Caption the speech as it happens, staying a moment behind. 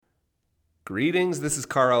Greetings, this is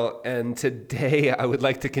Carl, and today I would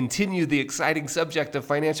like to continue the exciting subject of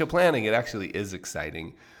financial planning. It actually is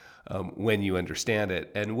exciting when you understand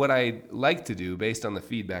it. And what I'd like to do, based on the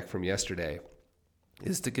feedback from yesterday,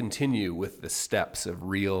 is to continue with the steps of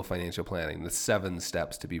real financial planning, the 7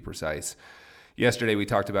 steps to be precise. Yesterday we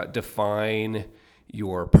talked about define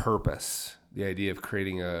your purpose, the idea of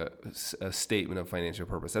creating a statement of financial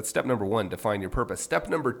purpose. That's step number 1, define your purpose. Step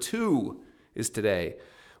number 2 is today,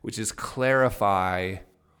 which is clarify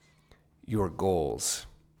your goals.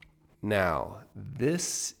 Now,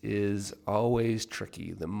 this is always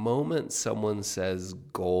tricky. The moment someone says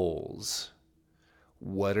goals,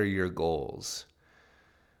 what are your goals?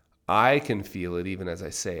 I can feel it even as I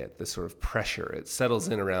say it, this sort of pressure. It settles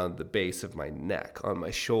in around the base of my neck, on my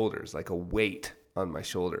shoulders, like a weight on my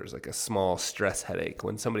shoulders, like a small stress headache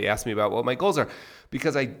when somebody asks me about what my goals are,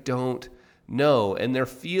 because I don't know. And there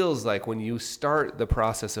feels like when you start the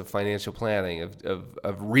process of financial planning,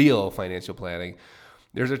 of real financial planning,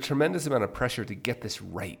 there's a tremendous amount of pressure to get this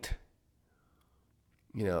right.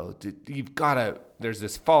 You know, there's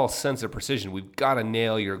this false sense of precision. We've got to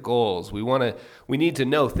nail your goals. We need to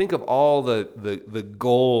know, think of all the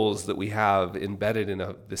goals that we have embedded in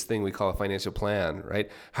this thing we call a financial plan,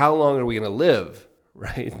 right? How long are we going to live,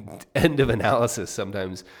 right? End of analysis,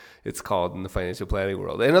 sometimes it's called in the financial planning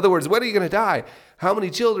world. In other words, when are you going to die? How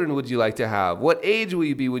many children would you like to have? What age will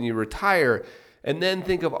you be when you retire? And then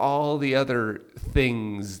think of all the other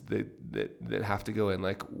things that have to go in,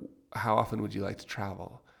 like how often would you like to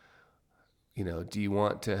travel? You know, do you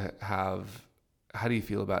want to have, how do you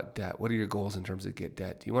feel about debt? What are your goals in terms of get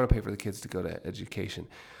debt? Do you want to pay for the kids to go to education?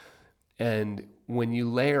 And when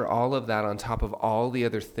you layer all of that on top of all the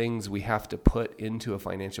other things we have to put into a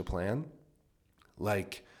financial plan,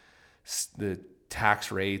 like the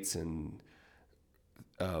tax rates and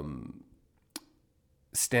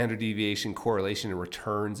standard deviation, correlation, and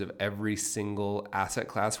returns of every single asset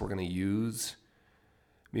class we're going to use.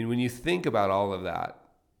 I mean, when you think about all of that,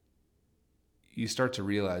 you start to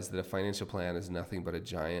realize that a financial plan is nothing but a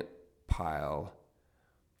giant pile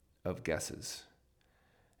of guesses.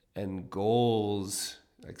 And goals,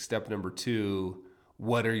 like step number 2,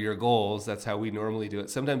 what are your goals? That's how we normally do it.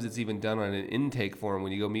 Sometimes it's even done on an intake form.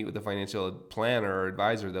 When you go meet with a financial planner or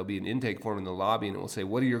advisor, there'll be an intake form in the lobby and it will say,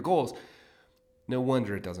 what are your goals? No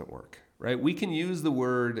wonder it doesn't work, right? We can use the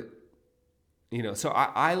word, so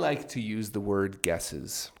I like to use the word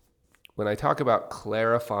guesses. When I talk about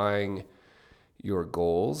clarifying your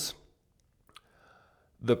goals,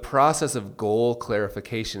 the process of goal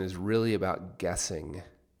clarification is really about guessing,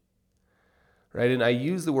 right? And I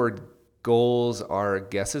use the word goals are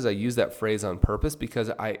guesses. I use that phrase on purpose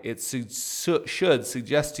because it should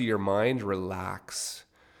suggest to your mind, relax.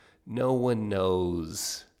 No one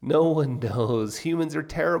knows. No one knows. Humans are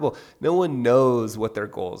terrible. No one knows what their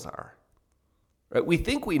goals are. Right? We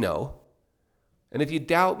think we know. And if you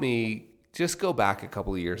doubt me, just go back a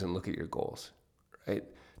couple of years and look at your goals. Right?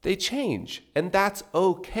 They change, and that's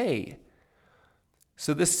okay.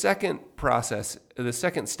 So the second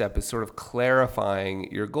step is sort of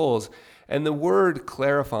clarifying your goals. And the word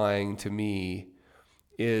clarifying to me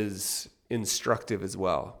is instructive as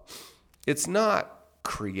well. It's not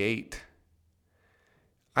create.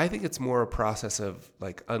 I think it's more a process of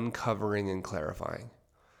like uncovering and clarifying.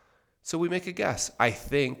 So we make a guess. I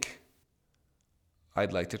think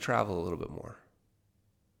I'd like to travel a little bit more.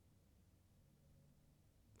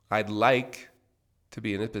 I'd like to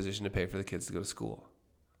be in a position to pay for the kids to go to school.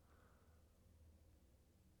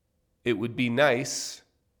 It would be nice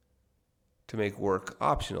to make work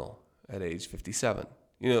optional at age 57.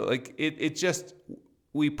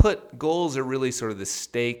 We put goals are really sort of the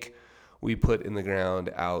stake we put in the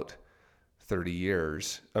ground out 30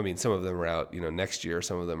 years. I mean, some of them are out, next year,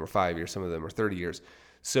 some of them are 5 years, some of them are 30 years.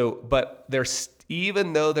 So, but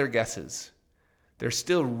even though they're guesses, they're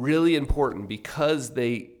still really important because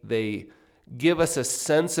they give us a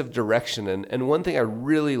sense of direction. And one thing I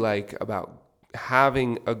really like about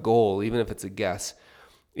having a goal, even if it's a guess,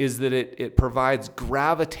 is that it provides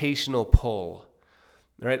gravitational pull.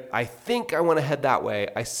 Right? I think I want to head that way.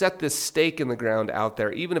 I set this stake in the ground out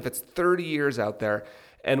there, even if it's 30 years out there.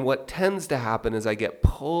 And what tends to happen is I get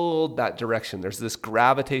pulled that direction. There's this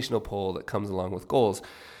gravitational pull that comes along with goals.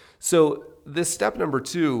 So this step number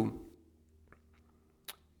 2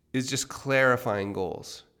 is just clarifying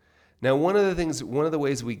goals. Now, one of the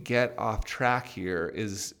ways we get off track here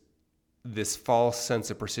is this false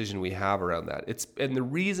sense of precision we have around that. And the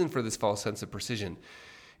reason for this false sense of precision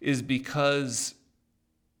is because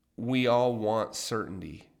we all want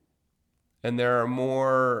certainty. And there are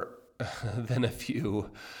more than a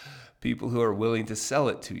few people who are willing to sell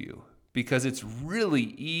it to you. because it's really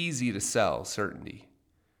easy to sell certainty.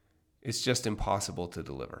 It's just impossible to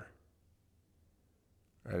deliver.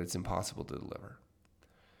 Right? It's impossible to deliver.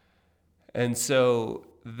 And so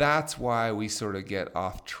that's why we sort of get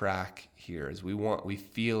off track here, is we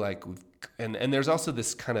feel like and there's also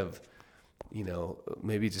this kind of,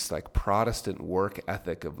 maybe just like Protestant work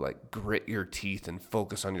ethic of like grit your teeth and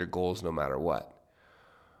focus on your goals no matter what.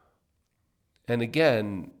 And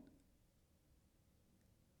again,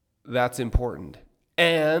 that's important.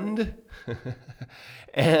 And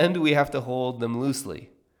we have to hold them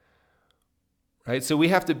loosely. Right? So we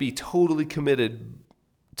have to be totally committed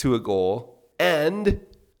to a goal and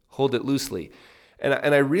hold it loosely. And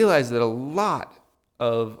I realize that a lot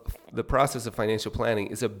of the process of financial planning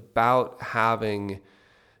is about having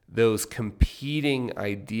those competing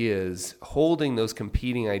ideas, holding those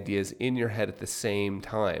competing ideas in your head at the same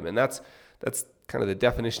time. And that's kind of the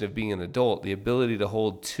definition of being an adult, the ability to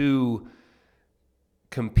hold two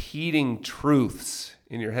competing truths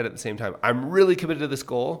in your head at the same time. I'm really committed to this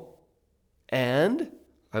goal, and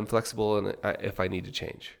I'm flexible if I need to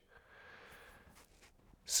change.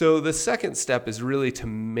 So the second step is really to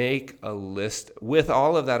make a list with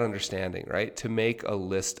all of that understanding, right? To make a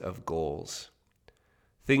list of goals,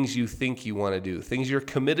 things you think you want to do, things you're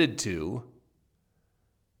committed to,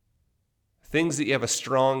 things that you have a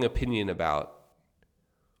strong opinion about.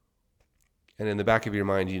 And in the back of your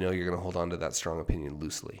mind, you're going to hold on to that strong opinion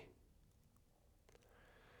loosely.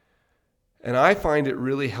 And I find it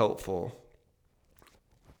really helpful,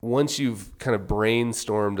 once you've kind of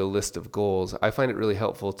brainstormed a list of goals, I find it really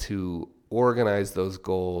helpful to organize those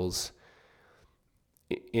goals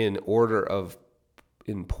in order of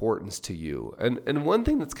importance to you. And one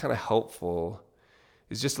thing that's kind of helpful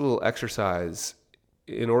is just a little exercise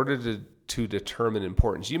in order to determine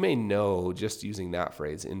importance. You may know, just using that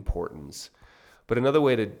phrase, importance. But another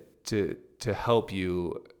way to help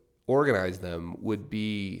you organize them would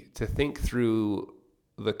be to think through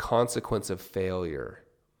the consequence of failure.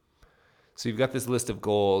 So you've got this list of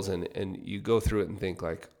goals and you go through it and think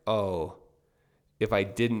like, oh, if I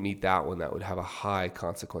didn't meet that one, that would have a high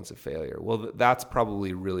consequence of failure. Well, that's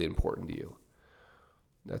probably really important to you.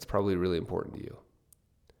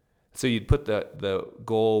 So you'd put the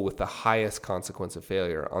goal with the highest consequence of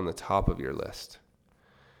failure on the top of your list.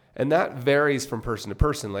 And that varies from person to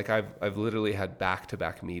person. Like I've literally had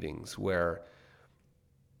back-to-back meetings where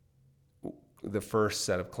the first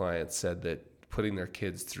set of clients said that putting their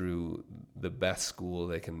kids through the best school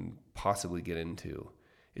they can possibly get into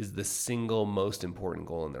is the single most important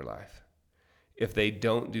goal in their life. If they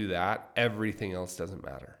don't do that, everything else doesn't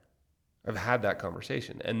matter. I've had that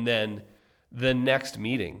conversation. And then the next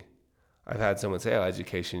meeting, I've had someone say,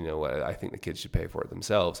 education, I think the kids should pay for it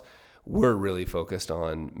themselves. We're really focused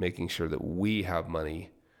on making sure that we have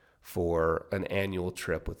money for an annual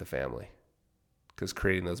trip with the family, because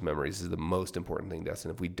creating those memories is the most important thing to us.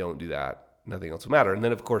 And if we don't do that, nothing else will matter. And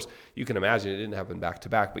then, of course, you can imagine, it didn't happen back to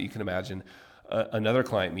back, but you can imagine another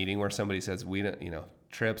client meeting where somebody says, we don't,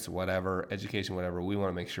 trips, whatever, education, whatever, we want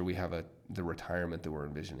to make sure we have the retirement that we're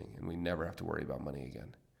envisioning and we never have to worry about money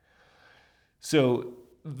again. So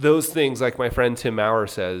those things, like my friend Tim Maurer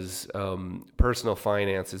says, personal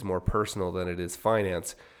finance is more personal than it is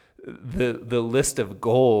finance. The list of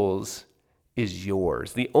goals is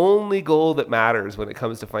yours. The only goal that matters when it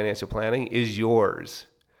comes to financial planning is yours.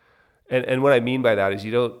 And what I mean by that is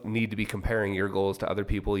you don't need to be comparing your goals to other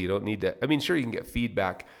people. You don't need to, sure, you can get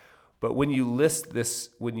feedback, but when you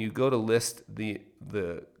go to list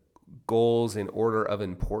the goals in order of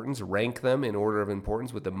importance, rank them in order of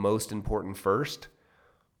importance with the most important first,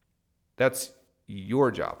 that's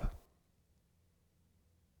your job,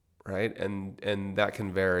 right? And that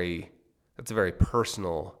can vary. That's a very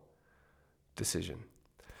personal decision.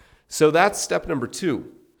 So that's step number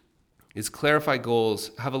 2. Is clarify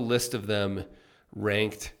goals, have a list of them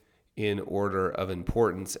ranked in order of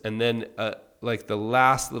importance. And then like the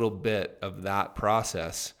last little bit of that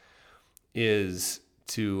process is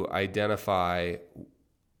to identify,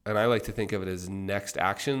 and I like to think of it as next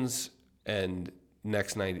actions and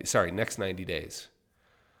next 90 days.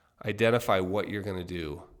 Identify what you're going to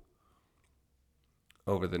do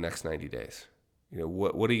over the next 90 days.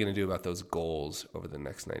 What are you going to do about those goals over the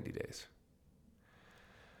next 90 days?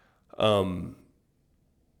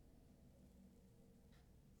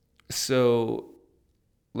 So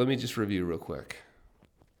let me just review real quick.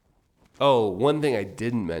 Oh, one thing I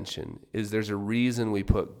didn't mention is there's a reason we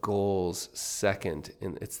put goals second,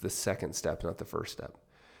 and it's the second step, not the first step,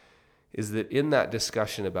 is that in that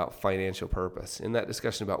discussion about financial purpose, in that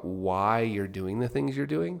discussion about why you're doing the things you're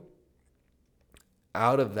doing,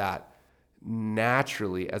 out of that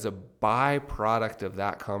naturally, as a byproduct of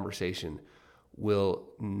that conversation, will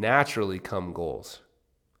naturally come goals.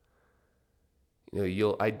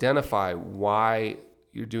 You'll identify why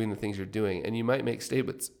you're doing the things you're doing, and you might make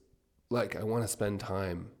statements like, I want to spend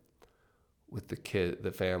time with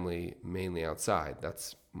the family, mainly outside.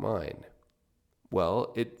 That's mine.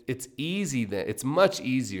 Well, it's easy then. It's much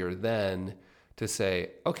easier then to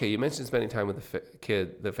say, okay, you mentioned spending time with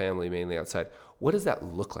the family, mainly outside. What does that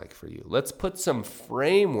look like for you? Let's put some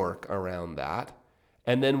framework around that.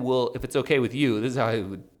 And then if it's okay with you, this is how I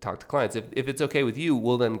would talk to clients. If it's okay with you,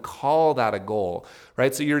 we'll then call that a goal,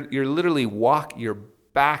 right? So you're literally you're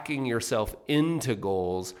backing yourself into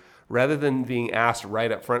goals rather than being asked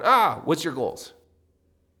right up front, what's your goals?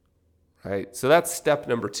 Right? So that's step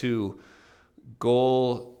number 2,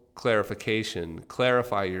 goal clarification.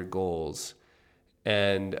 Clarify your goals.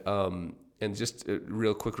 And just a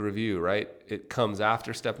real quick review, right? It comes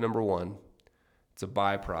after step number 1. It's a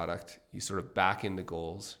byproduct. You sort of back into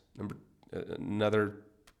goals. Another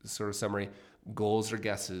sort of summary, goals are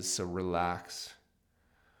guesses, so relax.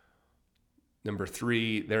 Number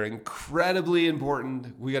 3, they're incredibly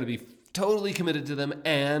important. We got to be totally committed to them,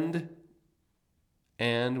 and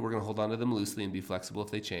we're going to hold on to them loosely and be flexible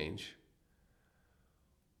if they change.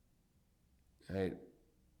 Right?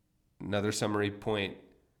 Another summary point,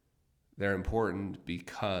 they're important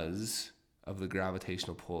because of the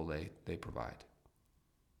gravitational pull they provide.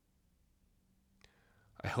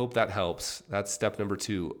 I hope that helps. That's step number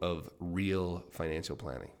 2 of real financial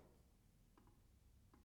planning.